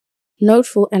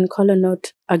Noteful and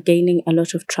CollaNote are gaining a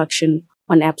lot of traction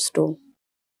on App Store.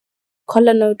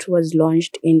 CollaNote was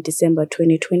launched in December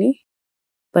 2020,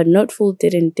 but Noteful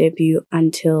didn't debut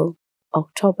until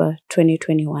October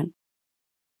 2021,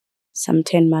 some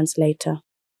 10 months later.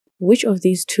 Which of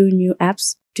these two new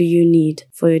apps do you need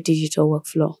for your digital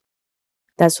workflow?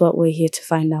 That's what we're here to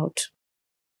find out.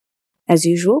 As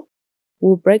usual,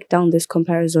 we'll break down this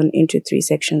comparison into 3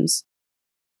 sections: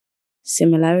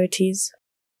 similarities,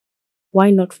 why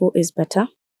Noteful is better,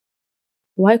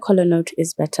 why CollaNote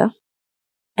is better,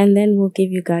 and then we'll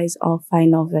give you guys our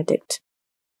final verdict.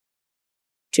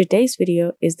 Today's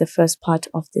video is the first part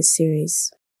of this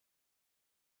series.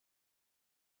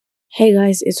 Hey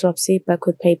guys, it's Roxy back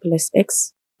with Paperless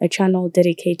X, a channel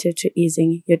dedicated to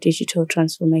easing your digital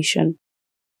transformation.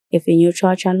 If you're new to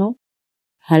our channel,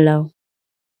 hello.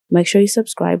 Make sure you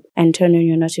subscribe and turn on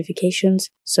your notifications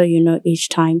so you know each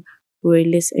time we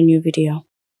release a new video.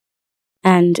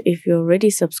 And if you're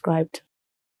already subscribed,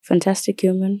 fantastic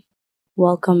human,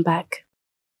 welcome back.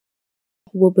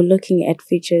 We'll be looking at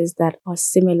features that are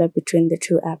similar between the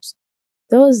two apps,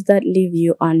 those that leave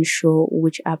you unsure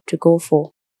which app to go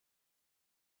for.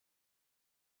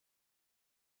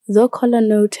 Though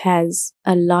CollaNote has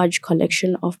a large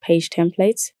collection of page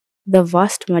templates, the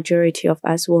vast majority of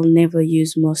us will never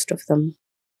use most of them.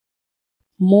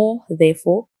 More,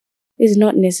 therefore, is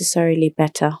not necessarily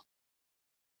better.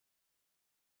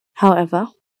 However,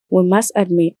 we must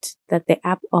admit that the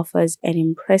app offers an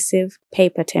impressive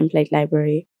paper template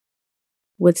library,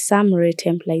 with some rare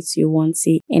templates you won't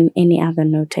see in any other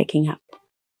note-taking app.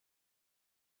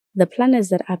 The planners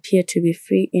that appear to be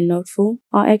free in Noteful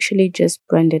are actually just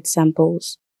branded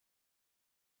samples.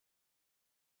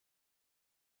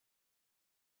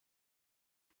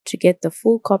 To get the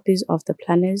full copies of the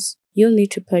planners, you'll need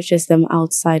to purchase them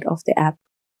outside of the app.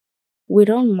 We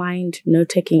don't mind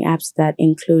note-taking apps that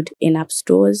include in-app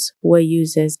stores where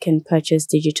users can purchase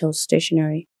digital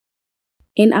stationery.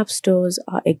 In-app stores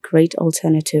are a great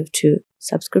alternative to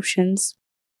subscriptions,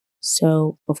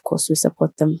 so of course we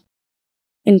support them.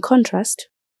 In contrast,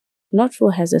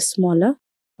 Noteful has a smaller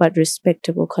but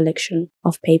respectable collection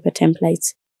of paper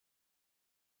templates,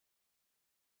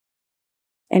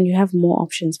 and you have more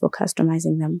options for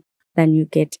customizing them than you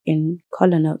get in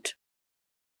CollaNote.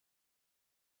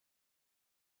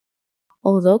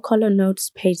 Although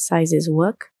CollaNote's page sizes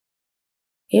work,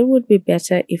 it would be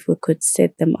better if we could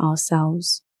set them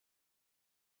ourselves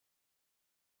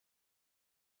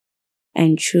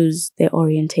and choose their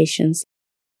orientations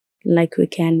like we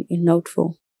can in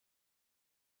Noteful.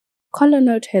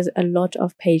 CollaNote has a lot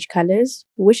of page colors,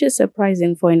 which is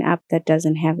surprising for an app that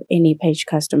doesn't have any page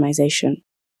customization.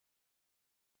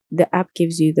 The app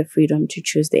gives you the freedom to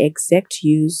choose the exact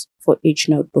hues for each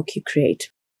notebook you create.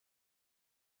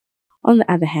 On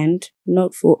the other hand,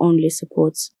 Noteful only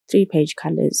supports 3 page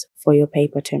colors for your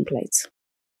paper templates.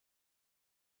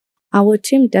 Our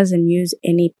team doesn't use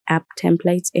any app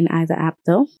templates in either app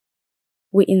though.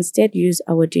 We instead use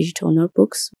our digital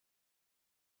notebooks,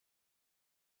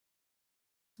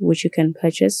 which you can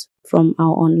purchase from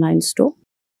our online store.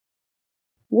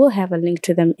 We'll have a link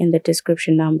to them in the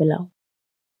description down below.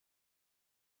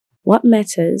 What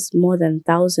matters more than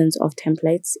thousands of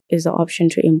templates is the option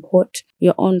to import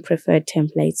your own preferred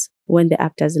templates when the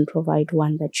app doesn't provide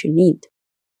one that you need.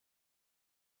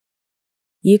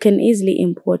 You can easily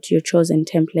import your chosen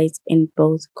templates in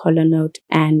both CollaNote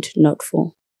and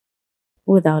Noteful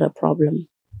without a problem.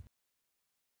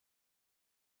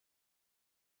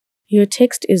 Your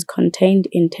text is contained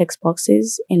in text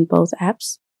boxes in both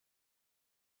apps.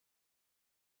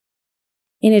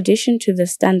 In addition to the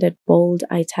standard bold,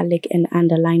 italic, and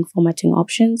underline formatting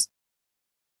options,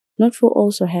 Noteful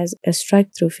also has a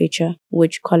strike-through feature,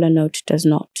 which CollaNote does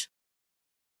not.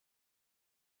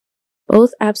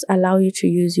 Both apps allow you to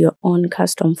use your own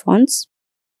custom fonts.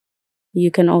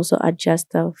 You can also adjust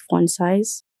the font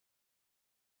size,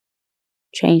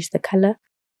 change the color,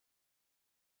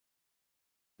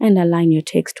 and align your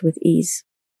text with ease.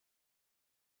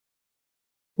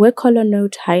 Where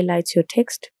CollaNote highlights your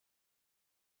text,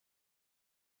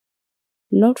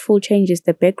 Noteful changes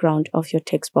the background of your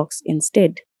text box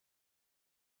instead.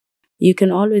 You can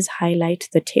always highlight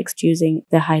the text using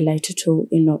the highlighter tool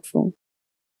in Noteful.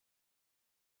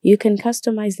 You can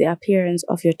customize the appearance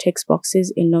of your text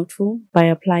boxes in Noteful by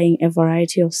applying a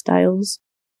variety of styles,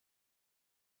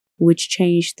 which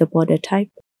change the border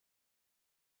type,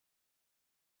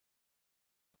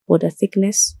 border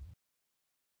thickness,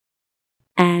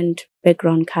 and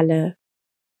background color,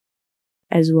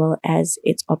 as well as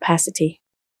its opacity.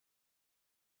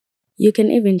 You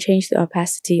can even change the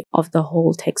opacity of the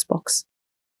whole text box.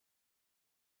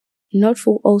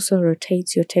 Noteful also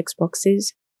rotates your text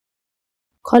boxes.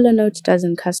 CollaNote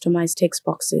doesn't customize text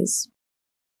boxes.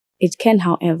 It can,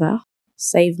 however,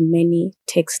 save many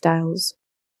text styles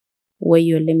where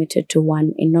you're limited to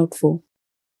one in Noteful.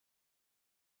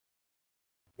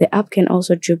 The app can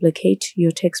also duplicate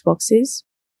your text boxes,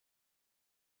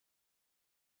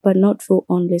 but Noteful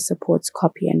only supports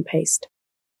copy and paste.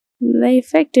 They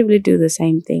effectively do the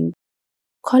same thing.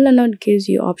 CollaNote gives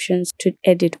you options to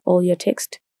edit all your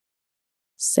text,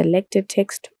 selected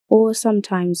text, or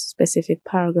sometimes specific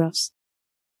paragraphs.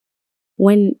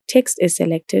 When text is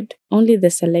selected, only the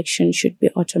selection should be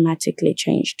automatically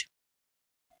changed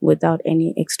without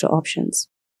any extra options.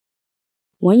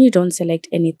 When you don't select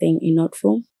anything in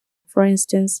Noteful, for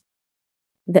instance,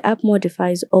 the app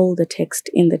modifies all the text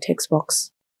in the text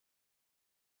box.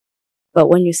 But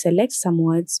when you select some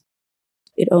words,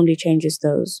 it only changes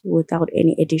those without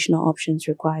any additional options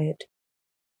required.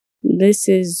 This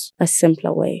is a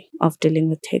simpler way of dealing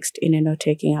with text in a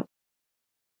note-taking app.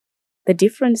 The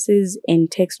differences in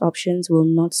text options will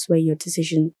not sway your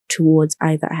decision towards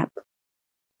either app.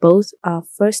 Both are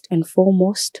first and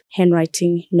foremost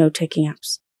handwriting note-taking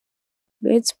apps.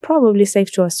 It's probably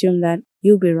safe to assume that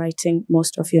you'll be writing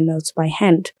most of your notes by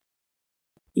hand.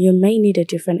 You may need a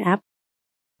different app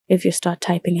if you start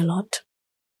typing a lot.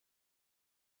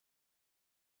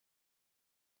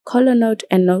 CollaNote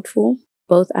and Noteful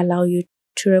both allow you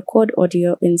to record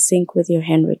audio in sync with your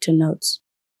handwritten notes,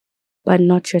 but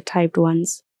not your typed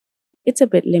ones. It's a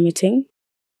bit limiting,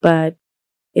 but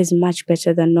is much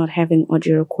better than not having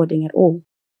audio recording at all.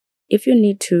 If you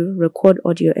need to record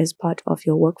audio as part of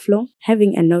your workflow,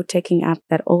 having a note-taking app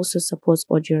that also supports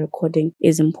audio recording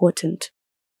is important.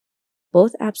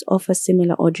 Both apps offer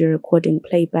similar audio recording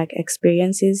playback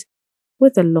experiences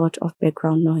with a lot of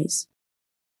background noise.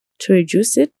 To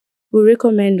reduce it, we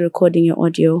recommend recording your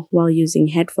audio while using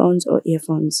headphones or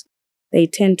earphones. They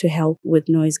tend to help with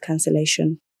noise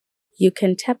cancellation. You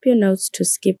can tap your notes to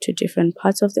skip to different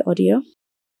parts of the audio.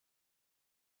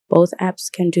 Both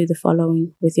apps can do the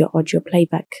following with your audio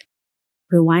playback: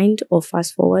 rewind or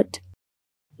fast forward.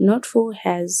 Noteful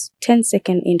has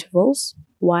 10-second intervals,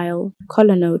 while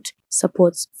CollaNote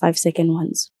supports 5-second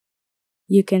ones.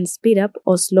 You can speed up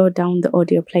or slow down the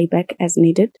audio playback as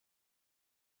needed.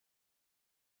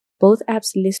 Both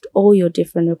apps list all your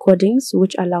different recordings,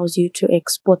 which allows you to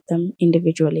export them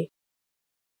individually.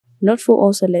 Noteful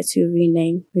also lets you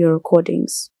rename your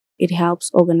recordings. It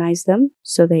helps organize them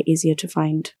so they're easier to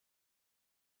find.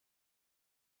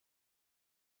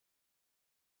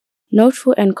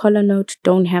 Noteful and CollaNote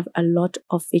don't have a lot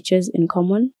of features in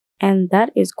common, and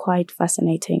that is quite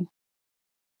fascinating.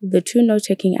 The two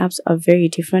note-taking apps are very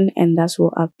different and thus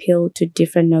will appeal to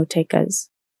different note-takers.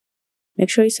 Make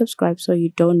sure you subscribe so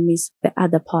you don't miss the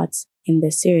other parts in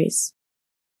this series.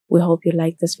 We hope you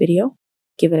liked this video.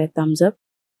 Give it a thumbs up.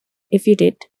 If you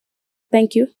did,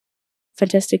 thank you,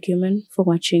 fantastic human, for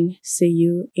watching. See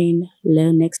you in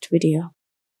the next video.